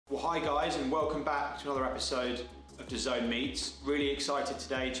Well, hi guys, and welcome back to another episode of DAZN Meets. Really excited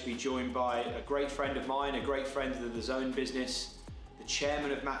today to be joined by a great friend of mine, a great friend of the DAZN business, the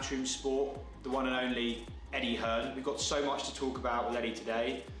chairman of Matchroom Sport, the one and only Eddie Hearn. We've got so much to talk about with Eddie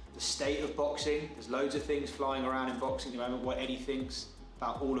today. The state of boxing, there's loads of things flying around in boxing at the moment, what Eddie thinks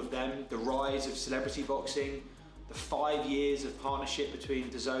about all of them, the rise of celebrity boxing, the 5 years of partnership between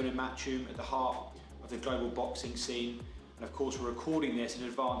DAZN and Matchroom at the heart of the global boxing scene. And of course, we're recording this in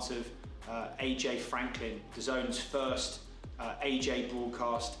advance of AJ Franklin, DAZN's first AJ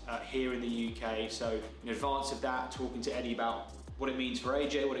broadcast here in the UK. So in advance of that, talking to Eddie about what it means for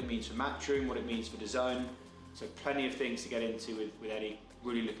AJ, what it means for Matchroom, what it means for DAZN. So plenty of things to get into with Eddie.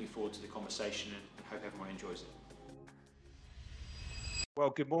 Really looking forward to the conversation and hope everyone enjoys it. Well,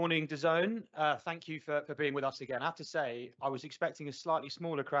 good morning, DAZN. Thank you for being with us again. I have to say, I was expecting a slightly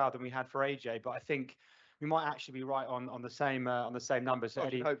smaller crowd than we had for AJ, but I think we might actually be right on the same numbers. So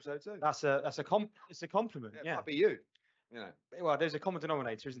Eddie, I hope so too. It's a compliment. Yeah, it might be you. You know. Well, there's a common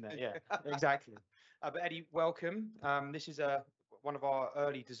denominator, isn't there? Yeah, exactly. But Eddie, welcome. This is one of our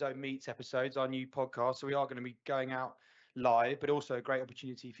early DAZN Meets episodes, our new podcast. So we are going to be going out live, but also a great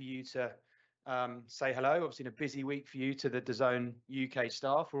opportunity for you to say hello. Obviously, in a busy week for you to the DAZN UK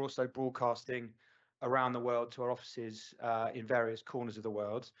staff. We're also broadcasting around the world to our offices in various corners of the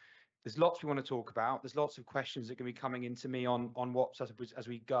world. There's lots we want to talk about. There's lots of questions that are going to be coming into me on WhatsApp as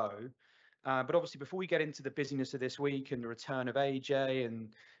we go. But obviously, before we get into the busyness of this week and the return of AJ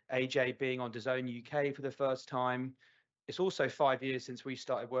and AJ being on DAZN UK for the first time, it's also 5 years since we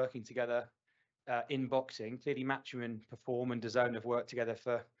started working together in boxing. Clearly, Matchroom and Perform and DAZN have worked together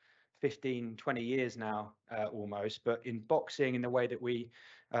for 15, 20 years now, almost. But in boxing, in the way that we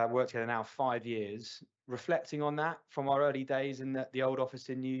work together now, 5 years. Reflecting on that from our early days in the old office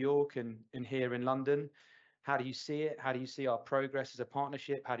in New York and here in London, how do you see it? How do you see our progress as a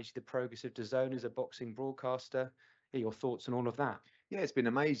partnership? How do you see the progress of DAZN as a boxing broadcaster? What are your thoughts on all of that? Yeah, it's been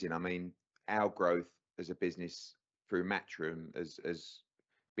amazing. I mean, our growth as a business through Matchroom has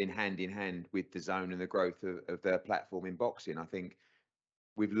been hand in hand with DAZN and the growth of their platform in boxing. I think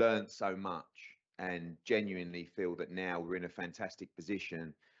we've learned so much and genuinely feel that now we're in a fantastic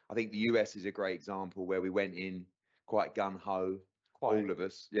position. I think the US is a great example where we went in quite gun-ho, all of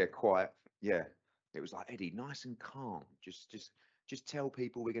us. Yeah, quiet. Yeah. It was like, Eddie, nice and calm. Just tell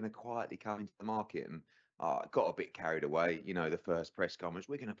people we're going to quietly come into the market. And I got a bit carried away. You know, the first press conference,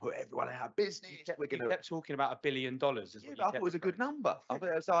 we're going to put everyone out of business. You kept talking about $1 billion. Yeah, I thought it was a good number. I thought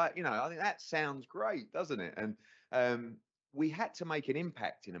it was like, I think that sounds great, doesn't it? And we had to make an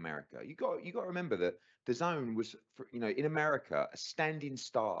impact in America. You got to remember that DAZN was, in America, a standing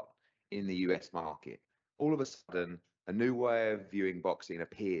start in the US market. All of a sudden, a new way of viewing boxing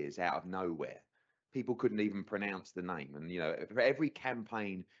appears out of nowhere. People couldn't even pronounce the name. And, for every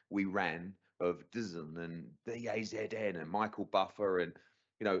campaign we ran of DAZN and DAZN and Michael Buffer and,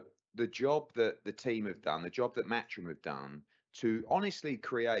 the job that the team have done, the job that Matchroom have done to honestly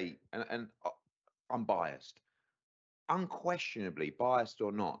create, and I'm biased, unquestionably biased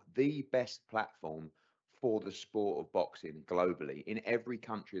or not, the best platform for the sport of boxing globally in every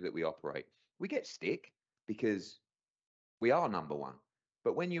country that we operate. We get stick because we are number one.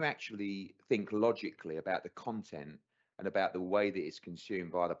 But when you actually think logically about the content and about the way that it's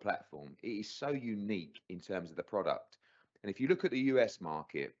consumed by the platform, it is so unique in terms of the product. And if you look at the US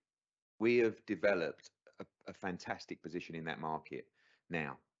market, we have developed a fantastic position in that market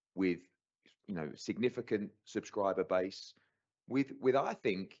now with significant subscriber base, with I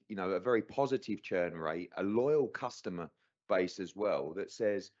think a very positive churn rate, a loyal customer base as well that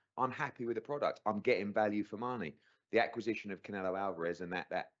says I'm happy with the product, I'm getting value for money. The acquisition of Canelo Alvarez and that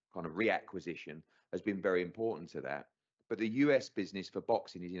kind of reacquisition has been very important to that. But the US business for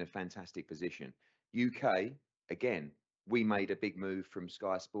boxing is in a fantastic position. UK, again, we made a big move from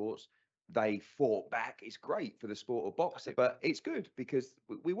Sky Sports. They fought back. It's great for the sport of boxing, but it's good because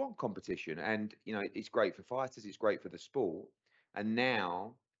we want competition, and it's great for fighters. It's great for the sport. And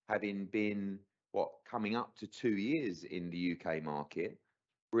now, having been coming up to 2 years in the UK market,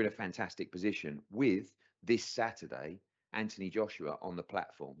 we're in a fantastic position with this Saturday Anthony Joshua on the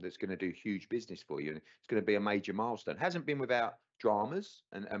platform that's going to do huge business for you, and it's going to be a major milestone. Hasn't been without dramas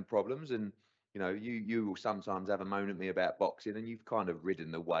and problems, and you will sometimes have a moan at me about boxing, and you've kind of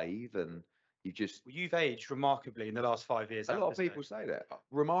ridden the wave, and you've aged remarkably in the last 5 years. A lot of people say that.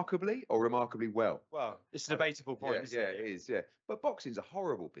 Remarkably or remarkably well? Well, it's a debatable point. Yeah, it is. Yeah, but boxing's a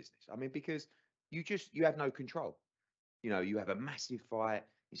horrible business. I mean, because you have no control. You have a massive fight.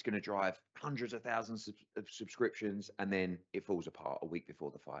 It's going to drive hundreds of thousands of subscriptions, and then it falls apart a week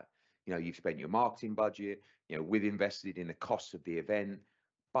before the fight. You've spent your marketing budget. We've invested in the costs of the event.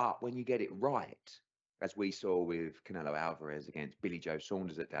 But when you get it right, as we saw with Canelo Alvarez against Billy Joe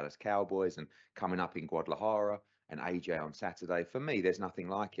Saunders at Dallas Cowboys and coming up in Guadalajara and AJ on Saturday, for me, there's nothing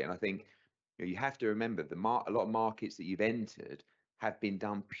like it. And I think you have to remember a lot of markets that you've entered have been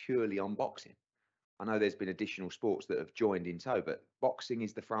done purely on boxing. I know there's been additional sports that have joined in tow, but boxing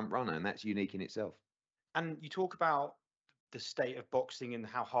is the front runner, and that's unique in itself. And you talk about the state of boxing and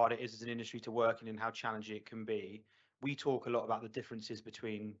how hard it is as an industry to work in and how challenging it can be. We talk a lot about the differences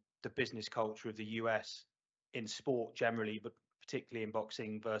between the business culture of the US in sport generally, but particularly in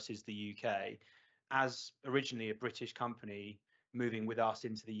boxing versus the UK. As originally a British company moving with us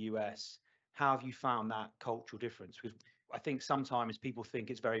into the US, how have you found that cultural difference? Because I think sometimes people think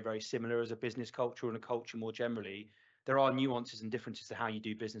it's very, very similar as a business culture and a culture more generally. There are nuances and differences to how you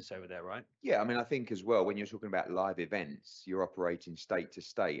do business over there, right? Yeah, I mean, I think as well, when you're talking about live events, you're operating state to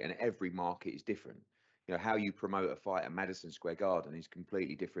state, and every market is different. How you promote a fight at Madison Square Garden is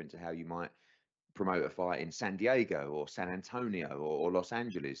completely different to how you might promote a fight in San Diego or San Antonio or Los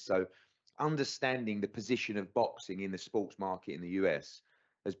Angeles. So understanding the position of boxing in the sports market in the US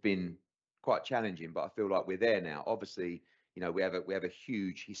has been quite challenging, but I feel like we're there now. Obviously, we have a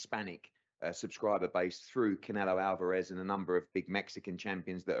huge Hispanic subscriber base through Canelo Alvarez and a number of big Mexican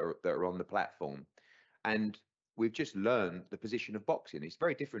champions that are on the platform, and we've just learned the position of boxing. It's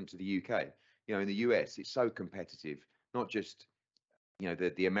very different to the UK. In the US, it's so competitive, not just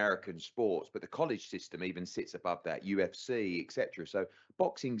the American sports, but the college system even sits above that, UFC, etc. So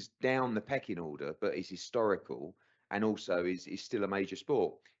boxing's down the pecking order, but it's historical and also is still a major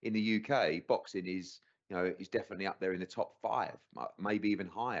sport. In the UK, boxing is definitely up there in the top 5, maybe even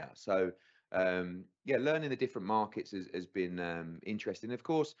higher. So yeah, learning the different markets has been interesting. Of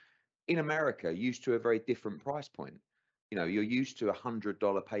course, in America, used to a very different price point. You're used to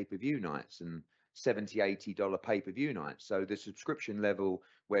 $100 pay-per-view nights and $70, $80 pay-per-view nights. So the subscription level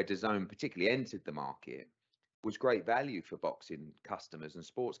where DAZN particularly entered the market was great value for boxing customers and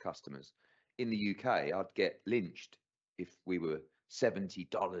sports customers. In the UK, I'd get lynched if we were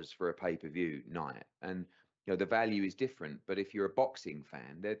 $70 for a pay-per-view night. And the value is different. But if you're a boxing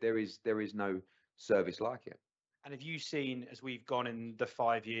fan, there is no service like it. And have you seen, as we've gone in the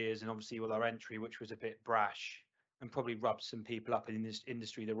 5 years, and obviously with our entry, which was a bit brash and probably rubbed some people up in this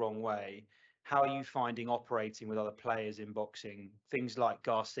industry the wrong way, how are you finding operating with other players in boxing? Things like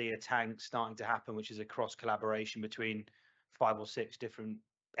Garcia Tank starting to happen, which is a cross collaboration between 5 or 6 different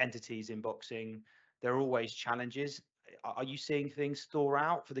entities in boxing. There are always challenges. Are you seeing things thaw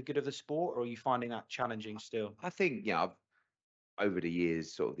out for the good of the sport, or are you finding that challenging still? I think, over the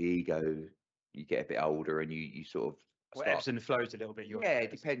years, sort of the ego, you get a bit older and you sort of Well, start. ebbs and flows a little bit. Yeah,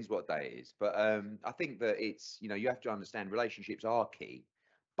 it depends what day it is. But I think that it's, you have to understand relationships are key.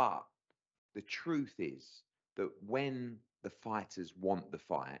 But the truth is that when the fighters want the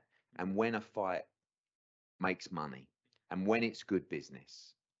fight and when a fight makes money and when it's good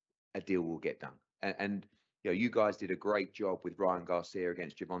business, a deal will get done. And you guys did a great job with Ryan Garcia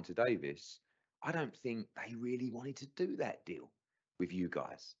against Gervonta Davis. I don't think they really wanted to do that deal with you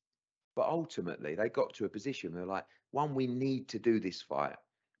guys. But ultimately, they got to a position where, like, one, we need to do this fight.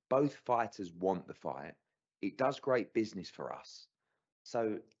 Both fighters want the fight. It does great business for us.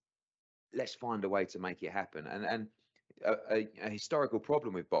 So let's find a way to make it happen. And a historical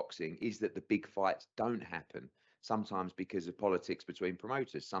problem with boxing is that the big fights don't happen. Sometimes because of politics between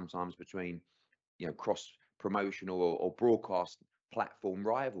promoters, sometimes between cross promotional or broadcast platform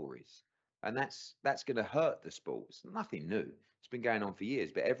rivalries, and that's going to hurt the sport. It's nothing new. It's been going on for years,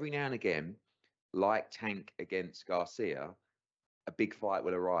 but every now and again, like Tank against Garcia, a big fight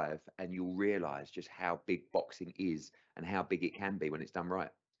will arrive and you'll realize just how big boxing is and how big it can be when it's done right.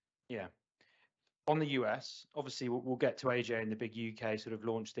 Yeah. On the US, obviously we'll get to AJ and the big UK sort of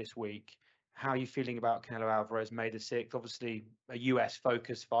launch this week. How are you feeling about Canelo Alvarez May the 6th? Obviously a US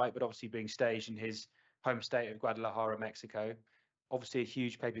focused fight, but obviously being staged in his home state of Guadalajara, Mexico. Obviously a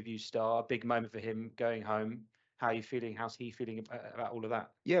huge pay-per-view star, a big moment for him going home. How are you feeling? How's he feeling about all of that?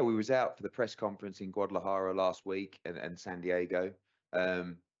 Yeah, we was out for the press conference in Guadalajara last week and San Diego.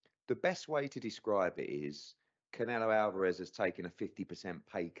 The best way to describe it is Canelo Alvarez has taken a 50%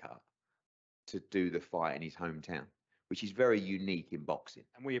 pay cut to do the fight in his hometown, which is very unique in boxing.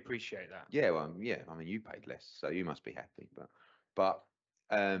 And we appreciate that. Yeah, well, yeah. I mean, you paid less, so you must be happy. But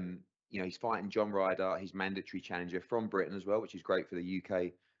he's fighting John Ryder, his mandatory challenger from Britain as well, which is great for the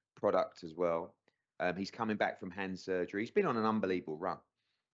UK product as well. He's coming back from hand surgery. He's been on an unbelievable run,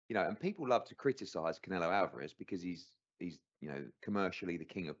 and people love to criticize Canelo Alvarez because he's commercially the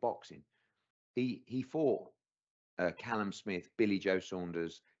king of boxing. He fought Callum Smith, Billy Joe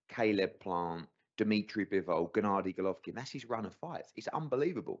Saunders, Caleb Plant, Dmitry Bivol, Gennady Golovkin. That's his run of fights. It's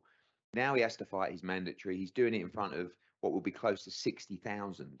unbelievable. Now he has to fight his mandatory. He's doing it in front of what will be close to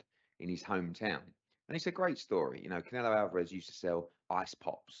 60,000 in his hometown. And it's a great story. You know, Canelo Alvarez used to sell ice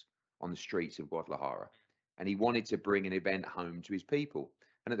pops on the streets of Guadalajara, and he wanted to bring an event home to his people.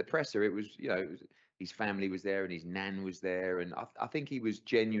 And at the presser, it was, you know, his family was there and his nan was there. And I think he was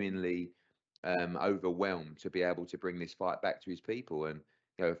genuinely overwhelmed to be able to bring this fight back to his people. And,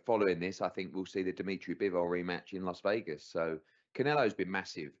 you know, following this, I think we'll see the Dmitry Bivol rematch in Las Vegas. So Canelo's been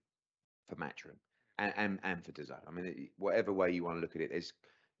massive for Matchroom and for DAZN. I mean, whatever way you want to look at it,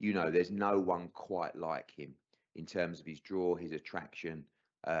 there's no one quite like him in terms of his draw, his attraction,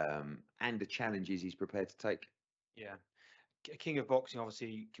 and the challenges he's prepared to take. Yeah. King of boxing,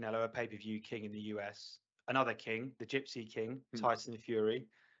 obviously, Canelo, a pay-per-view king in the US. Another king, the Gypsy King, Tyson Fury,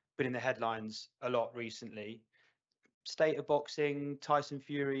 been in the headlines a lot recently. State of boxing, Tyson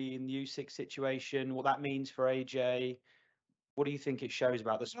Fury in the U6 situation, what that means for AJ. What do you think it shows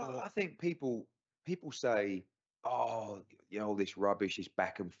about the sport? Well, I think people say, oh, you know, all this rubbish, this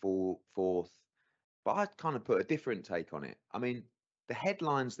back and forth. But I kind of put a different take on it. I mean, the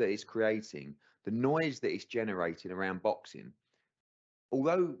headlines that it's creating, the noise that it's generating around boxing,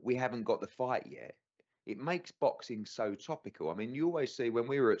 although we haven't got the fight yet, it makes boxing so topical. I mean, you always see when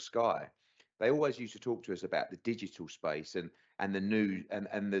we were at Sky, they always used to talk to us about the digital space and the news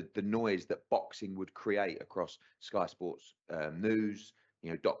and the noise that boxing would create across Sky Sports News,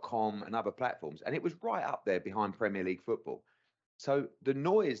 you know, .com and other platforms. And it was right up there behind Premier League football. So the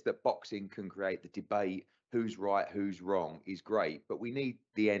noise that boxing can create, the debate, who's right, who's wrong, is great, but we need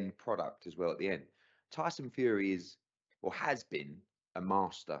the end product as well at the end. Tyson Fury is, or has been, a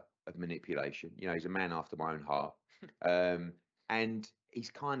master of manipulation. You know, he's a man after my own heart. And he's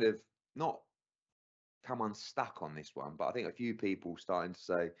kind of not come unstuck on this one, but I think a few people starting to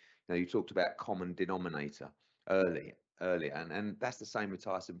say, you know, you talked about common denominator earlier, and that's the same with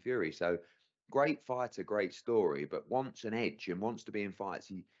Tyson Fury. So great fighter, great story, but wants an edge and wants to be in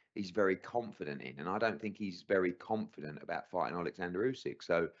fights he's very confident in. And I don't think he's very confident about fighting Alexander Usyk.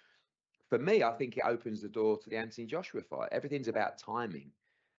 So for me, I think it opens the door to the Anthony Joshua fight. Everything's about timing.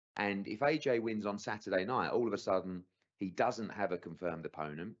 And if AJ wins on Saturday night, all of a sudden he doesn't have a confirmed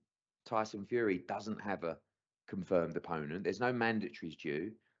opponent. Tyson Fury doesn't have a confirmed opponent. There's no mandatories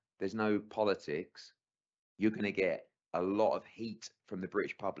due. There's no politics. You're going to get a lot of heat from the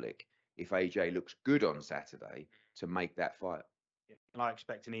British public if AJ looks good on Saturday to make that fight. And I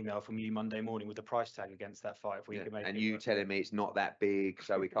expect an email from you Monday morning with the price tag against that fight if we can make and it you work. telling me it's not that big,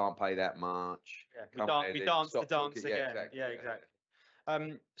 so we can't pay that much. We dance the dance again. Yeah,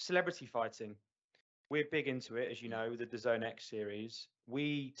 exactly. Celebrity fighting. We're big into it, as you know, the DAZN X series.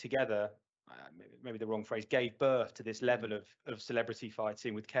 We together, maybe the wrong phrase, gave birth to this level of celebrity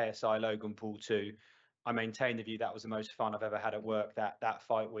fighting with KSI Logan Paul 2. I maintain the view that was the most fun I've ever had at work that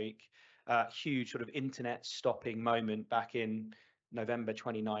fight week. Huge sort of internet stopping moment back in November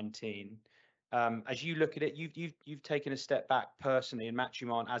 2019. As you look at it, you've taken a step back personally, and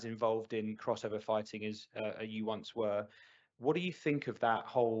Matchroom aren't as involved in crossover fighting as you once were. What do you think of that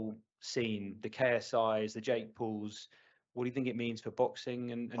whole scene, the KSIs, the Jake Pauls? What do you think it means for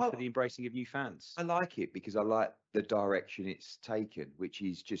boxing and for the embracing of new fans? I like it because I like the direction it's taken, which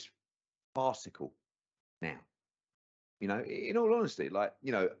is just farcical now. You know, in all honesty, like,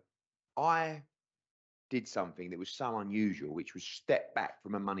 you know, I did something that was so unusual, which was step back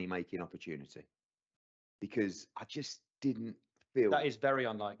from a money-making opportunity because I just didn't feel that is very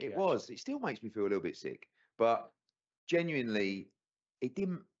unlikely. It was. It still makes me feel a little bit sick, but genuinely, it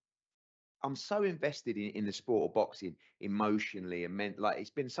didn't. I'm so invested in the sport of boxing emotionally and like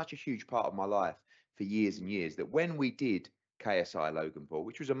it's been such a huge part of my life for years and years that when we did KSI Logan Paul,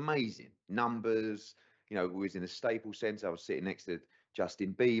 which was amazing, numbers, you know, we was in the Staples Centre. I was sitting next to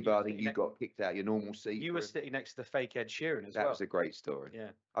Justin Bieber. I think you got kicked out your normal seat. You were sitting next to the fake Ed Sheeran as well. That was a great story. Yeah.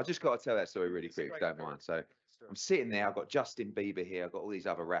 I just got to tell that story really quick, if you don't mind. So I'm sitting there. I've got Justin Bieber here. I've got all these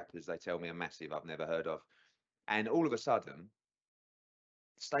other rappers they tell me are massive I've never heard of. And all of a sudden,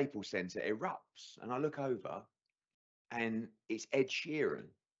 Staples Centre erupts. And I look over and it's Ed Sheeran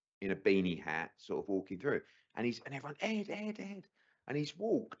in a beanie hat sort of walking through. And everyone, Ed. And he's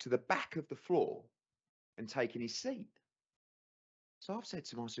walked to the back of the floor and taken his seat. So I've said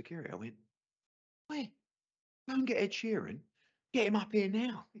to my security, I went, wait, go and get Ed Sheeran. Get him up here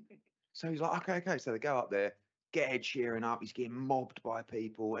now. So he's like, okay. So they go up there, get Ed Sheeran up. He's getting mobbed by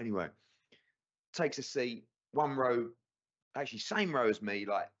people. Anyway, takes a seat, one row, actually same row as me,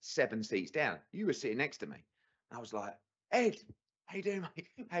 like 7 seats down. You were sitting next to me. And I was like, Ed, how you doing, mate?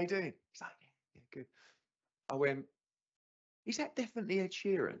 How you doing? He's like, yeah, good. I went, is that definitely Ed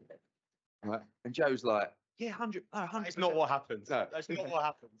Sheeran? Right? And Joe's like, yeah, 100, no, 100%. It's not what happens. No. That's not what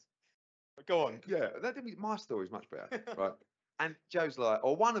happens. But go on. Yeah, that didn't, my story is much better, right? And Joe's like,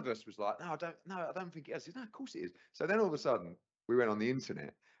 or one of us was like, no, I don't think it is. I said, no, of course it is. So then all of a sudden, we went on the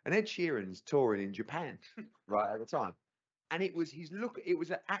internet, and Ed Sheeran's touring in Japan, right, at the time, and it was it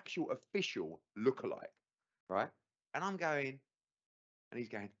was an actual official lookalike, right? And I'm going, and he's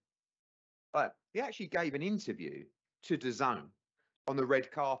going, but he actually gave an interview to DAZN on the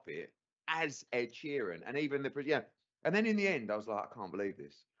red carpet as Ed Sheeran, and even the yeah. And then in the end, I was like, I can't believe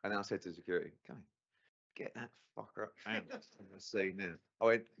this. And then I said to security, "Okay, get that fucker out from the scene now." I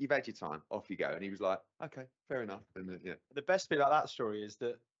went, "You've had your time. Off you go." And he was like, "Okay, fair enough." And yeah, The best bit about that story is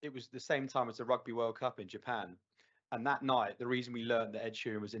that it was the same time as the Rugby World Cup in Japan. And that night, the reason we learned that Ed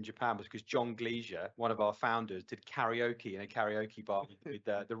Sheeran was in Japan was because John Gleasia, one of our founders, did karaoke in a karaoke bar with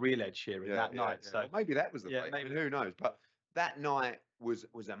the real Ed Sheeran that night. Yeah. So Well, maybe that was the yeah, fate. maybe. I mean, who knows? But that night was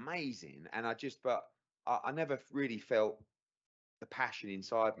amazing, and but I never really felt the passion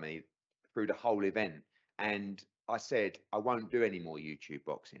inside me through the whole event. And I said, I won't do any more YouTube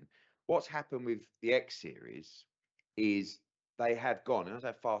boxing. What's happened with the X series is they have gone, and I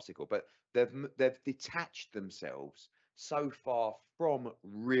say farcical, but they've detached themselves so far from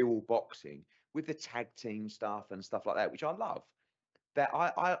real boxing with the tag team stuff and stuff like that, which I love. That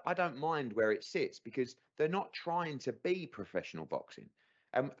I don't mind where it sits because they're not trying to be professional boxing.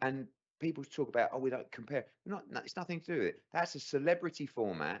 And people talk about, oh, we don't compare. We're not, no, it's nothing to do with it. That's a celebrity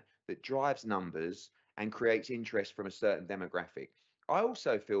format that drives numbers and creates interest from a certain demographic. I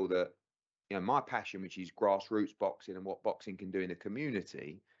also feel that, you know, my passion, which is grassroots boxing and what boxing can do in the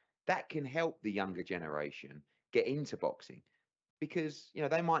community, that can help the younger generation get into boxing because, you know,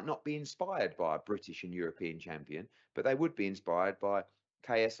 they might not be inspired by a British and European champion, but they would be inspired by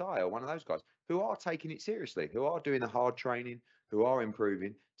KSI or one of those guys who are taking it seriously, who are doing the hard training, who are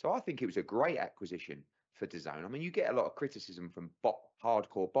improving. So I think it was a great acquisition for DAZN. I mean, you get a lot of criticism from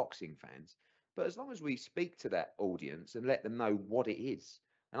hardcore boxing fans, but as long as we speak to that audience and let them know what it is,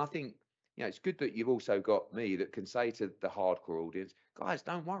 and I think, you know, it's good that you've also got me that can say to the hardcore audience, guys,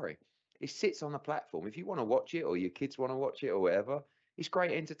 don't worry. It sits on the platform. If you want to watch it or your kids want to watch it or whatever, it's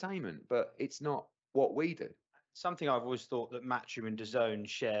great entertainment, but it's not what we do. Something I've always thought that Matchroom and DAZN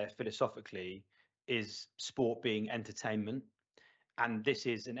share philosophically is sport being entertainment. And this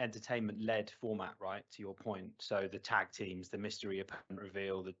is an entertainment-led format, right? To your point. So the tag teams, the mystery opponent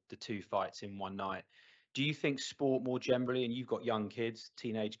reveal, the two fights in one night. Do you think sport more generally, and you've got young kids,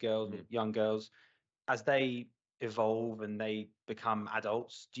 teenage girls, or young girls, as they evolve and they become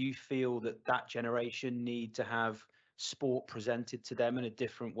adults, do you feel that that generation need to have sport presented to them in a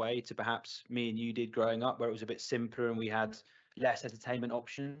different way to perhaps me and you did growing up, where it was a bit simpler and we had less entertainment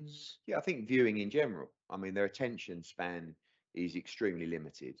options? Yeah, I think viewing in general, I mean, their attention span is extremely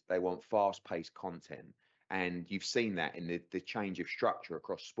limited. They want fast-paced content, and you've seen that in the change of structure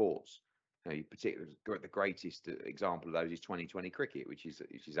across sports. You know, particularly the greatest example of those is 2020 cricket, which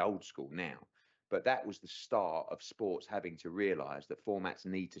is old school now. But that was the start of sports having to realise that formats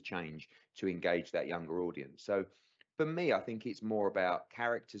need to change to engage that younger audience. So for me, I think it's more about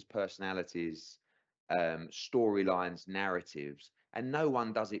characters, personalities, storylines, narratives, and no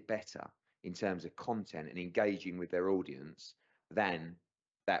one does it better in terms of content and engaging with their audience than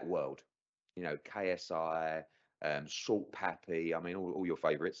that world. You know, KSI, Salt Pappy, I mean, all your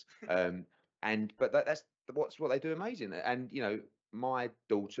favourites. But that's what they do amazing. And you know, my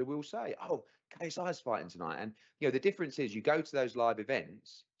daughter will say, "Oh, KSI's fighting tonight," and you know, the difference is you go to those live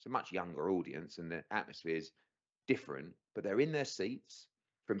events. It's a much younger audience, and the atmosphere is different, but they're in their seats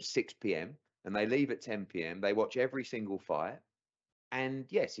from 6 p.m. and they leave at 10 p.m. They watch every single fight. And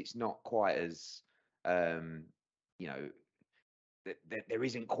yes, it's not quite as, you know, there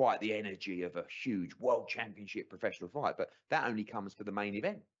isn't quite the energy of a huge world championship professional fight, but that only comes for the main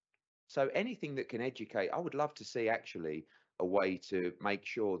event. So anything that can educate, I would love to see actually a way to make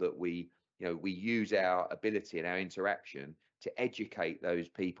sure that we use our ability and our interaction to educate those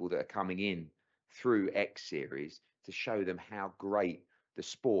people that are coming in through X series to show them how great the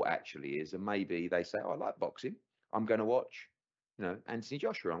sport actually is. And maybe they say, "Oh, I like boxing. I'm going to watch, you know, Anthony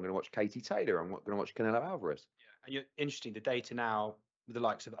Joshua. I'm going to watch Katie Taylor. I'm going to watch Canelo Alvarez." Yeah, and you're interesting. The data now with the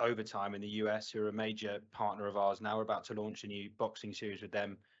likes of Overtime in the US, who are a major partner of ours now, we're about to launch a new boxing series with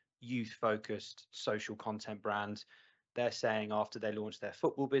them, youth-focused social content brand. They're saying after they launched their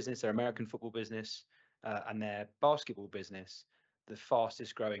football business, their American football business, and their basketball business, the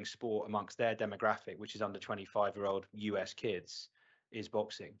fastest growing sport amongst their demographic, which is under 25-year-old US kids, is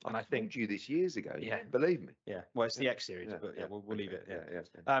boxing. And I think told you this years ago. Yeah. Believe me. Yeah, well, it's the X series, Yeah, but yeah, we'll leave it.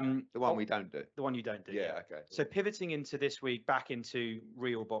 Yeah. The one we don't do. The one you don't do. Yeah, okay. So pivoting into this week back into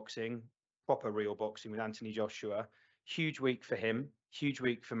real boxing, proper real boxing with Anthony Joshua. Huge week for him, huge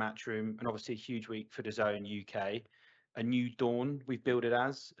week for Matchroom, and obviously a huge week for DAZN UK. A new dawn we've built it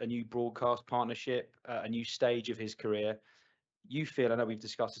as, a new broadcast partnership, a new stage of his career. You feel, I know we've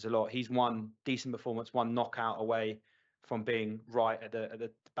discussed this a lot, he's one decent performance, one knockout away from being right at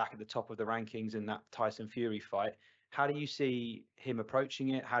the back at the top of the rankings in that Tyson Fury fight. How do you see him approaching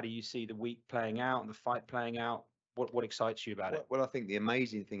it? How do you see the week playing out and the fight playing out? What excites you about it? Well, I think the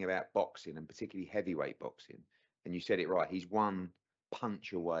amazing thing about boxing, and particularly heavyweight boxing, and you said it right, he's one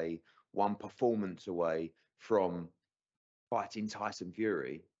punch away, one performance away from fighting Tyson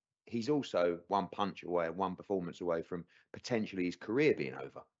Fury. He's also one punch away and one performance away from potentially his career being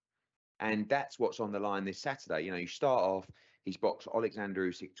over. And that's what's on the line this Saturday. You start off, he's boxed Alexander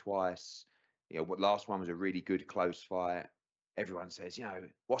Usyk twice. What last one was a really good close fight. Everyone says,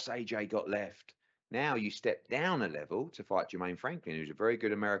 what's AJ got left? Now you step down a level to fight Jermaine Franklin, who's a very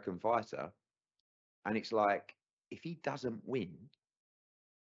good American fighter. And it's like, if he doesn't win,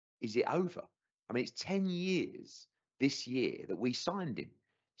 is it over? I mean, it's 10 years this year that we signed him.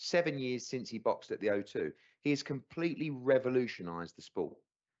 7 years since he boxed at the O2. He has completely revolutionized the sport.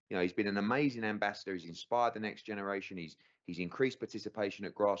 He's been an amazing ambassador. He's inspired the next generation. He's increased participation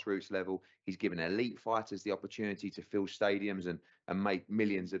at grassroots level. He's given elite fighters the opportunity to fill stadiums and make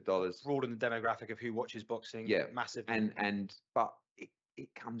millions of dollars. Broaden the demographic of who watches boxing. Yeah, massive. But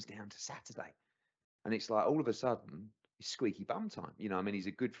it comes down to Saturday, and it's like all of a sudden it's squeaky bum time. I mean, he's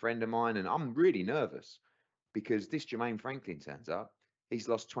a good friend of mine, and I'm really nervous because this Jermaine Franklin turns up. He's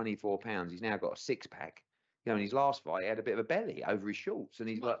lost 24 pounds. He's now got a six-pack. In his last fight, he had a bit of a belly over his shorts, and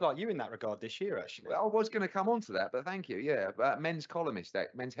he's like you in that regard this year, actually. Well, I was going to come on to that, but thank you. Yeah, but men's columnist,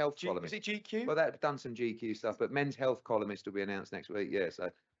 men's health columnist. Was it GQ? Well, they've done some GQ stuff, but men's health columnist will be announced next week. Yeah. So,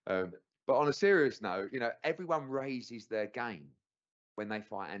 but on a serious note, everyone raises their game when they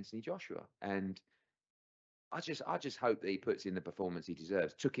fight Anthony Joshua, and I just hope that he puts in the performance he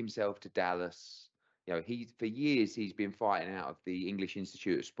deserves. Took himself to Dallas. For years he's been fighting out of the English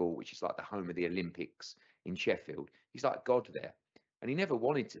Institute of Sport, which is like the home of the Olympics in Sheffield. He's like God there. And he never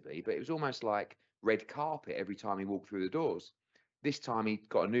wanted to be, but it was almost like red carpet every time he walked through the doors. This time he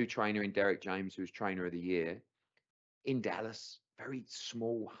got a new trainer in Derek James, who was trainer of the year in Dallas, very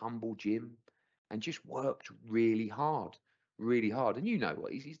small, humble gym, and just worked really hard, really hard. And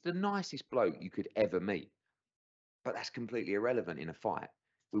what? He's the nicest bloke you could ever meet. But that's completely irrelevant in a fight.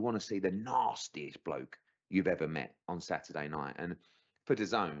 We want to see the nastiest bloke you've ever met on Saturday night. And for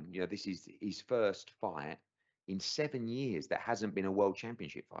DAZN, this is his first fight in 7 years that hasn't been a world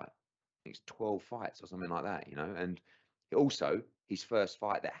championship fight. I think it's 12 fights or something like that, and also his first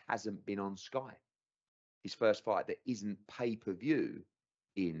fight that hasn't been on Sky. His first fight that isn't pay-per-view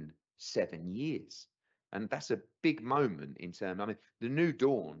in 7 years. And that's a big moment in terms, I mean, the New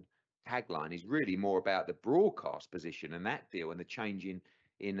Dawn tagline is really more about the broadcast position and that deal and the change in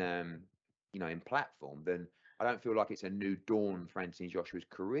platform than I don't feel like it's a new dawn for Anthony Joshua's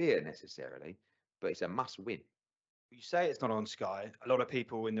career necessarily, but it's a must win. You say it's not on Sky. A lot of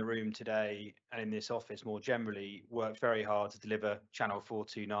people in the room today and in this office more generally worked very hard to deliver Channel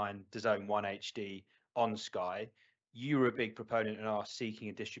 429, DAZN 1 HD on Sky. You were a big proponent and are seeking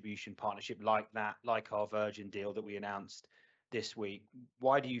a distribution partnership like that, like our Virgin deal that we announced this week.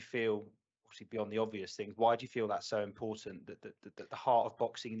 Why do you feel, obviously beyond the obvious things, why do you feel that's so important that the heart of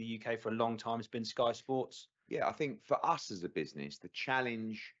boxing in the UK for a long time has been Sky Sports? Yeah, I think for us as a business, the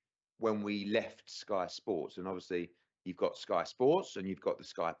challenge when we left Sky Sports, and obviously you've got Sky Sports and you've got the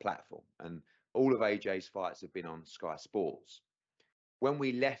Sky platform, and all of AJ's fights have been on Sky Sports. When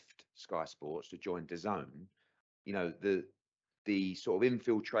we left Sky Sports to join DAZN, the sort of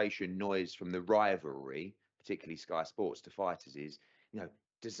infiltration noise from the rivalry, particularly Sky Sports to fighters, is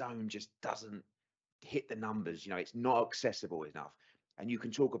DAZN just doesn't hit the numbers. It's not accessible enough. And you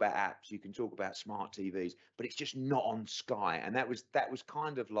can talk about apps, you can talk about smart TVs, but it's just not on Sky. And that was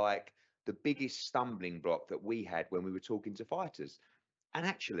kind of like the biggest stumbling block that we had when we were talking to fighters. And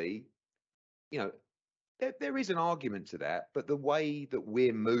actually, there is an argument to that, but the way that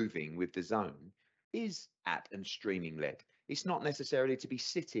we're moving with DAZN is app and streaming led. It's not necessarily to be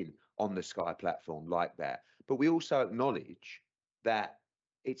sitting on the Sky platform like that, but we also acknowledge that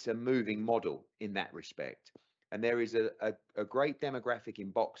it's a moving model in that respect. And there is a great demographic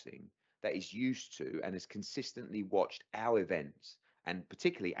in boxing that is used to and has consistently watched our events, and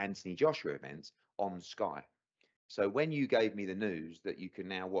particularly Anthony Joshua events, on Sky. So when you gave me the news that you can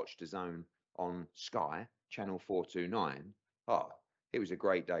now watch DAZN on Sky, Channel 429, it was a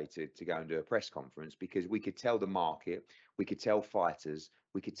great day to go and do a press conference, because we could tell the market, we could tell fighters,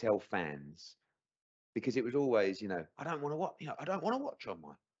 we could tell fans, because it was always, I don't want to watch, I don't want to watch on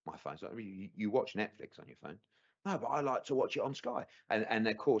my phone. So you watch Netflix on your phone. No, but I like to watch it on Sky. And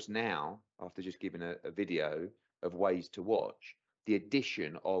of course now, after just giving a video of ways to watch, the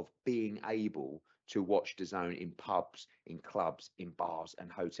addition of being able to watch DAZN in pubs, in clubs, in bars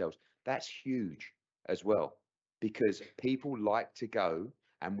and hotels, that's huge as well, because people like to go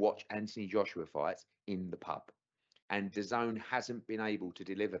and watch Anthony Joshua fights in the pub. And DAZN hasn't been able to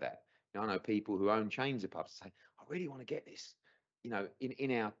deliver that. Now, I know people who own chains of pubs say, I really want to get this,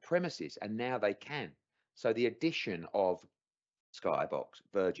 in our premises, and now they can. So the addition of Skybox,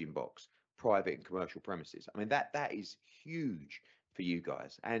 Virgin Box, private and commercial premises, I mean, that is huge for you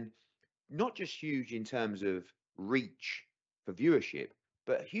guys. And not just huge in terms of reach for viewership,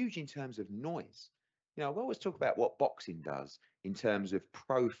 but huge in terms of noise. We always talk about what boxing does in terms of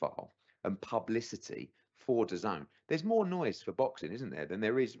profile and publicity for DAZN. There's more noise for boxing, isn't there, than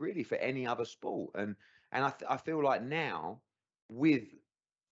there is really for any other sport. And I feel like now, with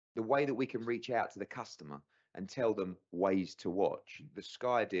the way that we can reach out to the customer and tell them ways to watch, the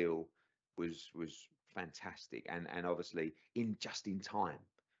Sky deal was fantastic, and obviously just in time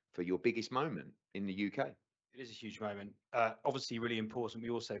for your biggest moment in the UK. It is a huge moment. Obviously, really important. We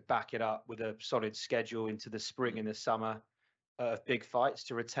also back it up with a solid schedule into the spring and the summer of big fights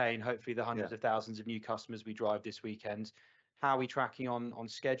to retain, hopefully, the hundreds of thousands of new customers we drive this weekend. How are we tracking on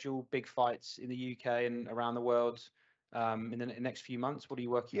schedule? Big fights in the UK and around the world in the next few months? What are you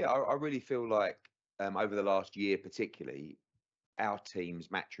working on? I really feel like over the last year, particularly, our teams,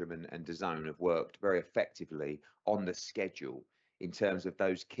 Matchroom and DAZN, have worked very effectively on the schedule in terms of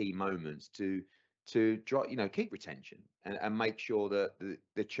those key moments to keep retention and make sure that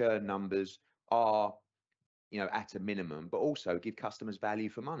the churn numbers are at a minimum, but also give customers value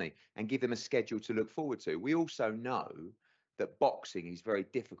for money and give them a schedule to look forward to. We also know that boxing is very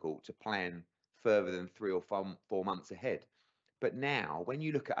difficult to plan further than 3 or 4 months ahead. But now, when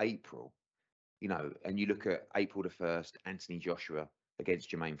you look at April, and you look at April the 1st, Anthony Joshua against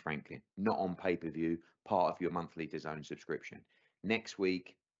Jermaine Franklin, not on pay-per-view, part of your monthly DAZN subscription. Next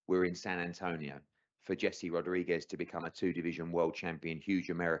week, we're in San Antonio for Jesse Rodriguez to become a 2-division world champion, huge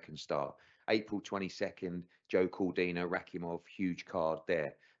American star. April 22nd, Joe Cordina, Rakimov, huge card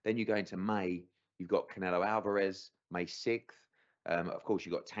there. Then you go into May, you've got Canelo Alvarez, May 6th. Of course,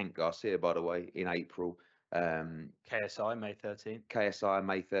 you've got Tank Garcia, by the way, in April. KSI, May 13th. KSI,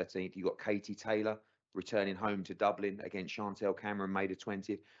 May 13th. You've got Katie Taylor returning home to Dublin against Chantel Cameron, May the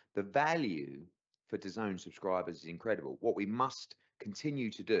 20th. The value for DAZN subscribers is incredible. What we must continue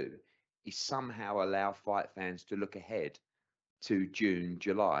to do is somehow allow fight fans to look ahead to June,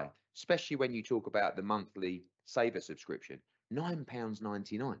 July, especially when you talk about the monthly saver subscription,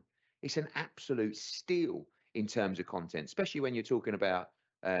 £9.99. It's an absolute steal in terms of content, especially when you're talking about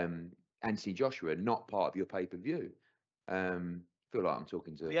Anthony Joshua, not part of your pay-per-view. Feel like I'm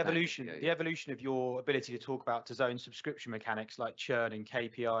talking to the evolution. The evolution of your ability to talk about DAZN subscription mechanics like churn and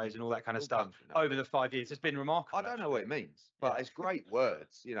KPIs and all that kind of stuff over the 5 years has been remarkable. I don't know what it means, but it's great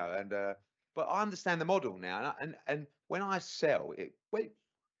words, and but I understand the model now, and when I sell it,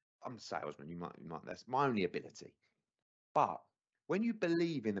 I'm a salesman. You might that's my only ability, but when you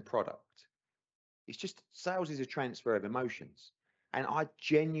believe in the product, it's just sales is a transfer of emotions, and I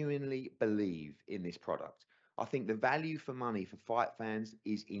genuinely believe in this product. I think the value for money for fight fans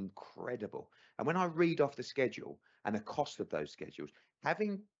is incredible. And when I read off the schedule and the cost of those schedules,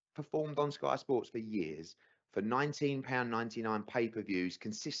 having performed on Sky Sports for years, for £19.99 pay-per-views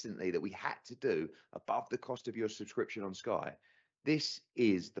consistently that we had to do above the cost of your subscription on Sky, this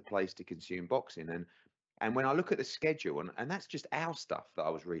is the place to consume boxing. And when I look at the schedule, and that's just our stuff that I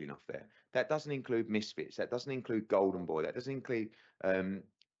was reading off there, that doesn't include Misfits, that doesn't include Golden Boy, that doesn't include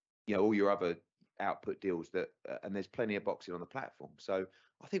all your other output deals and there's plenty of boxing on the platform. So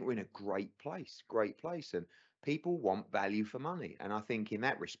I think we're in a great place, and people want value for money, and I think in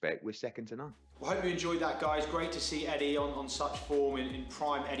that respect we're second to none. Well, I hope you enjoyed that, guys. Great to see Eddie on such form, in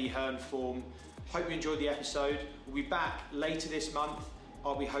prime Eddie Hearn form. Hope you enjoyed the episode. We'll be back later this month.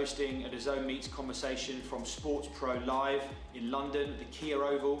 I'll be hosting a DAZN Meets conversation from Sports Pro Live in London at the Kia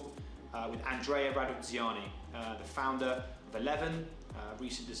Oval with Andrea Raduzziani, the founder of 11,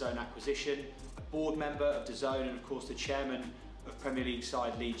 recent DAZN acquisition, a board member of DAZN, and of course the chairman of Premier League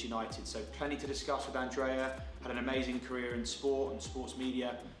side Leeds United. So plenty to discuss with Andrea. Had an amazing career in sport and sports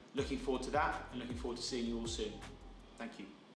media. Looking forward to that, and looking forward to seeing you all soon. Thank you.